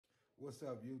What's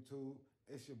up, YouTube?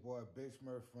 It's your boy Big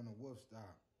Smurf from the Wolf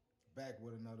Stop, back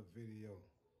with another video.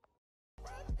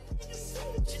 Alright,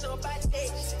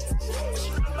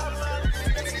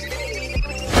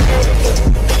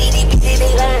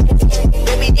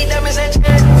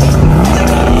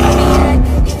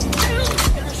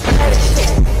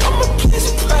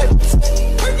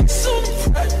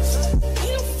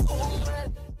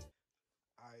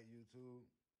 YouTube,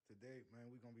 today, man,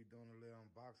 we're gonna be doing a little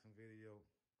unboxing video.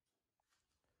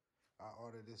 I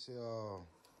ordered this here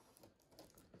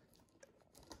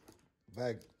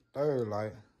back third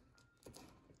light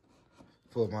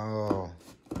for my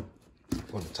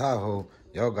for the Tahoe.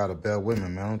 Y'all gotta bear with me,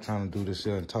 man. I'm trying to do this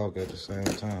here and talk at the same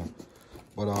time.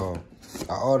 But I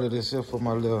ordered this here for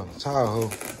my little Tahoe.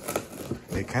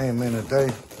 It came in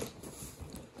today.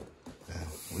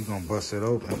 We gonna bust it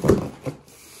open.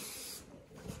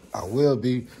 I will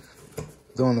be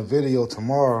doing a video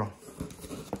tomorrow.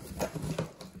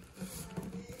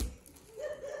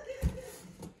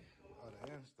 The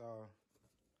install,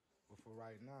 but for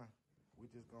right now, we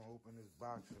just gonna open this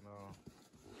box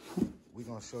and we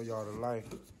gonna show y'all the light.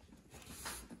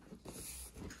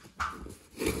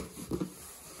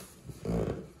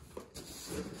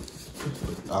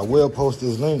 I will post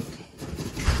this link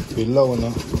below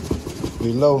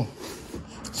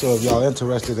so if y'all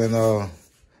interested in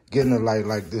getting a light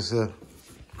like this here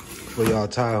for y'all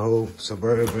Tahoe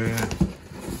Suburban,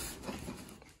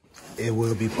 it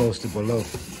will be posted below.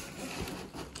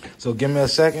 So give me a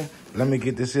second. Let me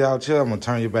get this here out here. I'm gonna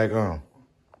turn you back on.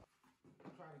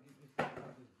 I'm trying to get this out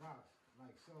of this box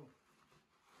like so.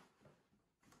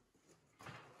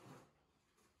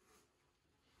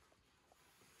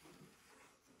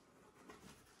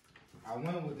 I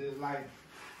went with this light.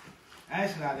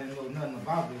 Actually, I didn't know nothing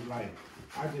about this light.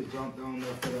 I just jumped on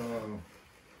there for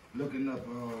looking up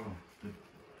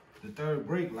the third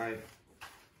brake light,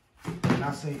 and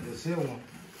I seen this here one.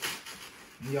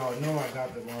 Y'all know I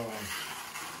got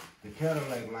the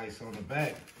Cadillac lights on the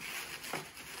back,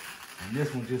 and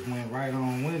this one just went right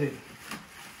on with it.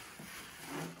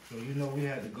 So you know we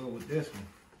had to go with this one.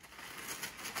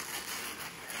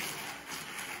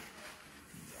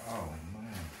 Oh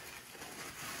man,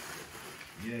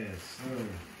 yes sir.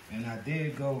 And I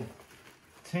did go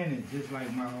tinted just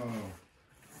like my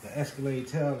the Escalade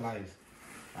tail lights.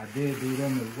 I did do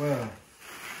them as well.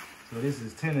 So this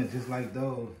is tinted just like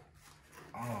those.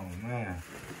 Oh man,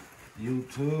 you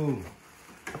too.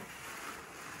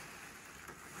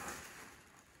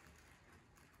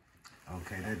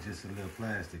 Okay, that's just a little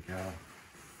plastic, y'all.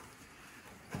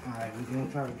 All right, we're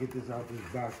gonna try to get this out this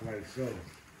box like so.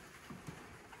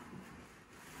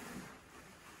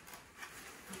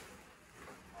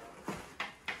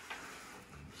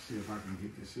 See if I can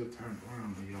get this shit turned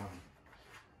around for y'all.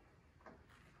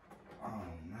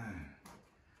 Oh man.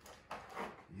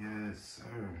 Yes,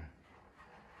 sir.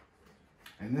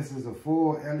 And this is a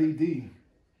full LED.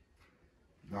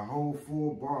 The whole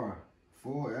full bar.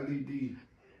 Full LED.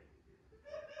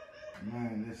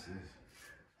 Man, this is...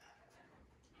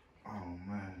 Oh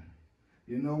man.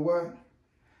 You know what?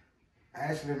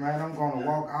 Actually, man, I'm gonna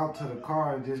walk out to the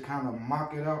car and just kind of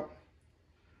mock it up.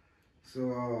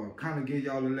 So, kind of give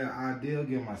y'all a little idea,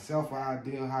 give myself an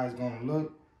idea how it's gonna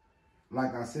look.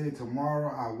 Like I said,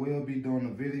 tomorrow I will be doing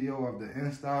a video of the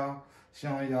install,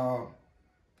 showing y'all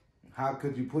how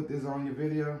could you put this on your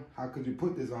video, how could you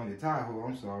put this on your Tahoe,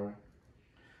 I'm sorry.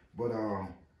 But,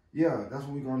 yeah, that's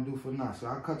what we're gonna do for now. So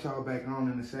I'll cut y'all back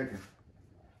on in a second.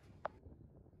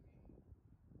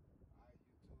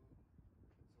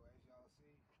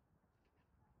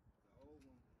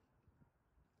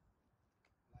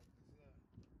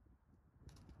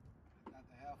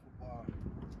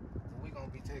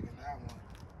 Taking that one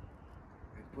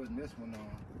and putting this one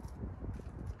on.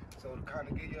 So to kind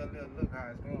of give you a little look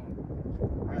how it's going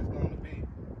to be.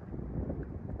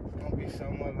 It's going to be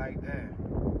somewhat like that.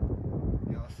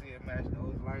 Y'all see it match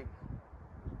those lights?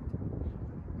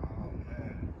 Oh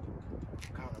man,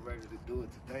 I'm kind of ready to do it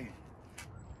today.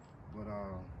 But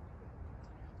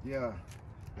yeah,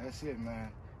 that's it,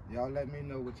 man. Y'all let me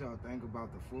know what y'all think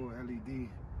about the full LED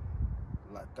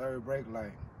like third brake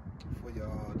light for your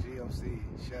GMC,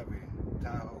 Chevy,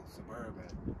 Tahoe,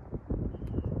 Suburban.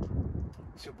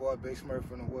 It's your boy Big Smurf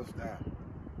from the Wolf Stop.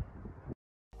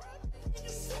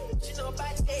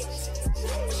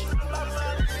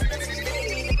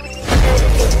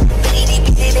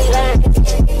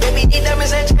 Baby,